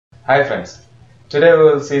Hi friends, today we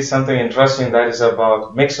will see something interesting that is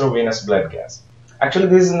about mixed venous blood gas. Actually,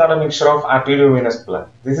 this is not a mixture of arteriovenous blood.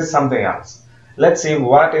 This is something else. Let's see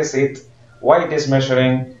what is it, why it is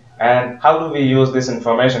measuring, and how do we use this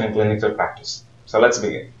information in clinical practice. So let's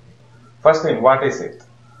begin. First thing, what is it?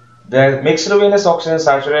 The mixed venous oxygen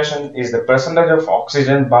saturation is the percentage of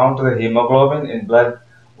oxygen bound to the hemoglobin in blood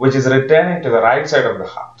which is returning to the right side of the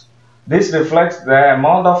heart. This reflects the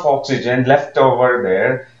amount of oxygen left over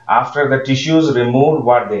there after the tissues removed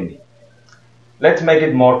what they need. Let's make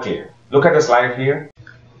it more clear. Look at the slide here.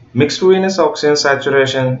 Mixed venous oxygen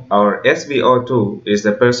saturation, or SVO2, is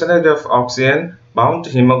the percentage of oxygen bound to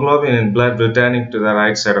hemoglobin in blood returning to the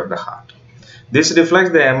right side of the heart. This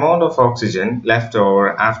reflects the amount of oxygen left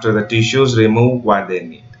over after the tissues remove what they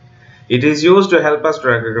need. It is used to help us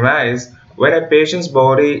recognize when a patient's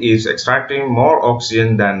body is extracting more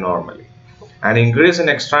oxygen than normally. An increase in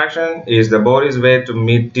extraction is the body's way to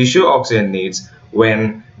meet tissue oxygen needs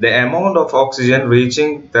when the amount of oxygen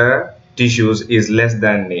reaching the tissues is less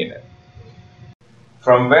than needed.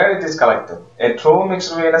 From where it is collected, a true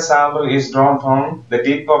mixed venous sample is drawn from the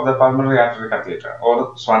tip of the pulmonary artery catheter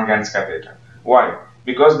or Swan-Ganz catheter. Why?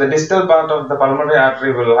 Because the distal part of the pulmonary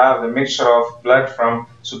artery will have the mixture of blood from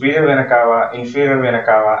superior vena cava, inferior vena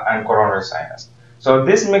cava, and coronary sinus. So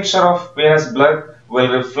this mixture of venous blood will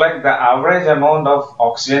reflect the average amount of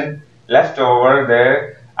oxygen left over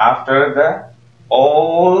there after the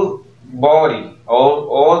all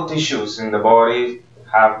tissues in the body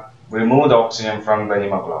have removed oxygen from the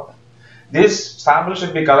hemoglobin. This sample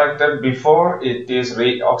should be collected before it is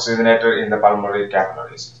re-oxygenated in the pulmonary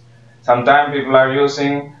capillaries. Sometimes people are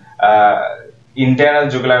using internal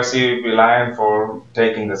jugular CVP line for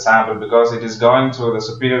taking the sample because it is going through the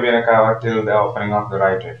superior vena cava till the opening of the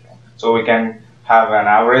right atrium. So we can have an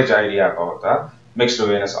average idea about the mixed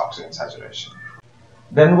venous oxygen saturation.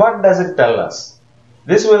 Then what does it tell us?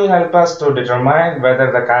 This will help us to determine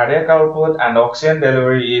whether the cardiac output and oxygen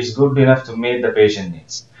delivery is good enough to meet the patient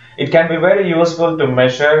needs. It can be very useful to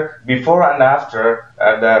measure before and after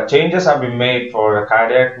the changes have been made for the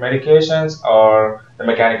cardiac medications or the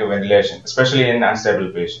mechanical ventilation, especially in unstable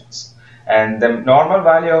patients. And the normal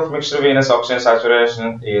value of mixed venous oxygen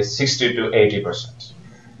saturation is 60 to 80%.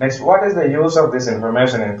 Next, what is the use of this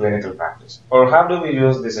information in clinical practice? Or how do we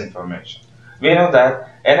use this information? We know that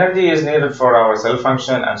energy is needed for our cell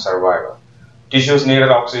function and survival. Tissues needed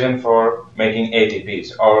oxygen for making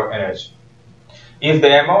ATPs or energy. If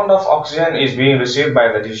the amount of oxygen is being received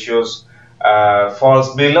by the tissues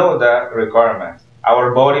falls below the requirement,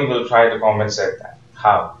 our body will try to compensate that.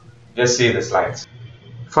 How? Just see the slides.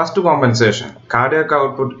 First compensation, cardiac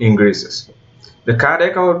output increases. The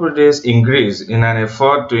cardiac output is increased in an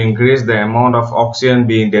effort to increase the amount of oxygen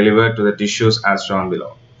being delivered to the tissues as shown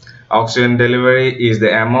below. Oxygen delivery is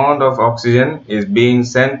the amount of oxygen is being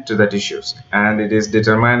sent to the tissues, and it is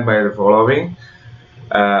determined by the following.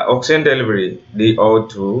 Oxygen delivery,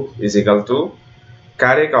 DO2, is equal to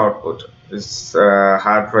cardiac output, is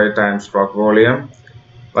heart rate times stroke volume,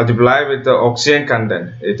 multiplied with the oxygen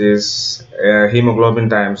content, it is hemoglobin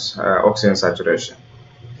times oxygen saturation.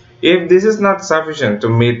 If this is not sufficient to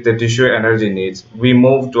meet the tissue energy needs, we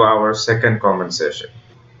move to our second compensation.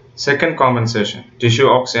 Second compensation, tissue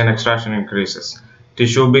oxygen extraction increases.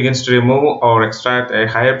 Tissue begins to remove or extract a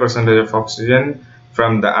higher percentage of oxygen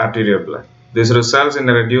from the arterial blood. This results in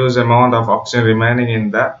a reduced amount of oxygen remaining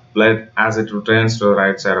in the blood as it returns to the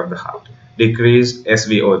right side of the heart. Decreased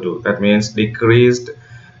SVO2, that means decreased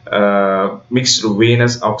mixed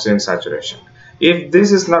venous oxygen saturation. If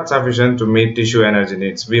this is not sufficient to meet tissue energy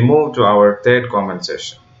needs, we move to our third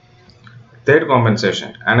compensation. Third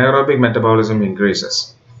compensation, anaerobic metabolism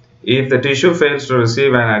increases. If the tissue fails to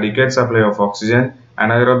receive an adequate supply of oxygen,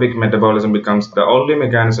 anaerobic metabolism becomes the only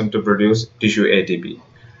mechanism to produce tissue ATP.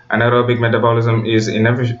 Anaerobic metabolism is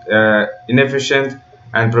inefficient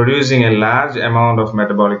and producing a large amount of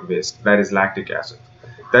metabolic waste, that is lactic acid,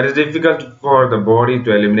 that is difficult for the body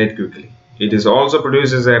to eliminate quickly. It is also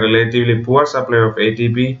produces a relatively poor supply of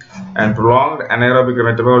ATP, and prolonged anaerobic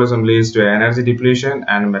metabolism leads to energy depletion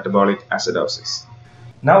and metabolic acidosis.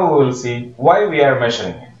 Now we will see why we are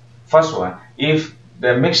measuring it. First one, if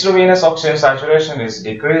the mixed venous oxygen saturation is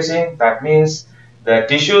decreasing, that means the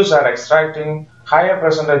tissues are extracting higher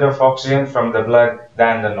percentage of oxygen from the blood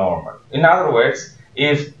than the normal. In other words,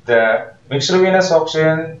 if the mixed venous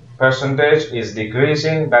oxygen percentage is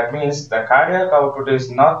decreasing, that means the cardiac output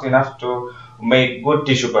is not enough to make good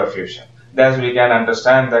tissue perfusion. Thus, we can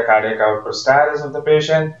understand the cardiac output status of the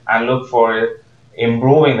patient and look for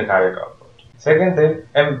improving the cardiac output. Second thing,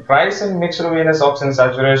 a rise in mixed venous oxygen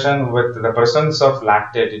saturation with the presence of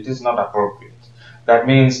lactate, it is not appropriate. That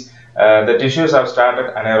means the tissues have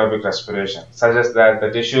started anaerobic respiration, suggests that the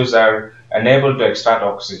tissues are unable to extract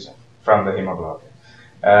oxygen from the hemoglobin.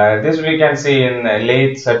 This we can see in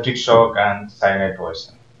late septic shock and cyanide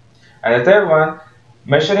poisoning. And the third one,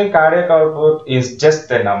 measuring cardiac output is just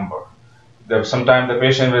a number. Sometimes the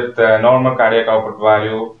patient with normal cardiac output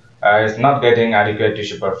value is not getting adequate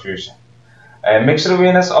tissue perfusion. Mixed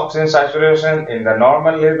venous oxygen saturation in the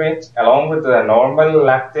normal limit along with the normal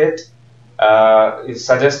lactate is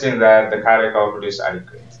suggesting that the cardiac output is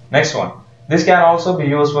adequate. Next one. This can also be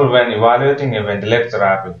useful when evaluating a ventilator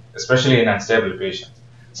therapy, especially in unstable patients.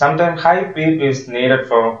 Sometimes high PEEP is needed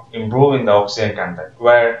for improving the oxygen content,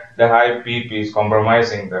 where the high PEEP is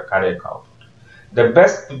compromising the cardiac output. The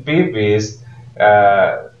best PEEP is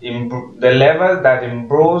the level that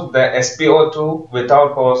improves the SpO2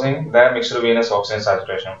 without causing the mixed venous oxygen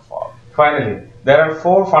saturation fall. Finally, there are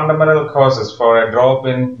 4 fundamental causes for a drop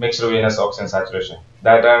in mixed venous oxygen saturation,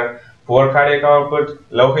 that are poor cardiac output,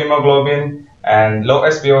 low hemoglobin, and low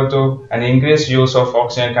SpO2, and increased use of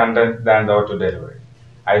oxygen content than the O2 delivery.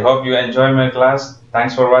 I hope you enjoy my class.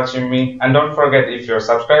 Thanks for watching me, and don't forget, if your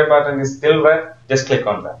subscribe button is still red, just click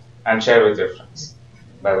on that and share with your friends.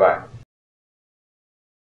 Bye bye.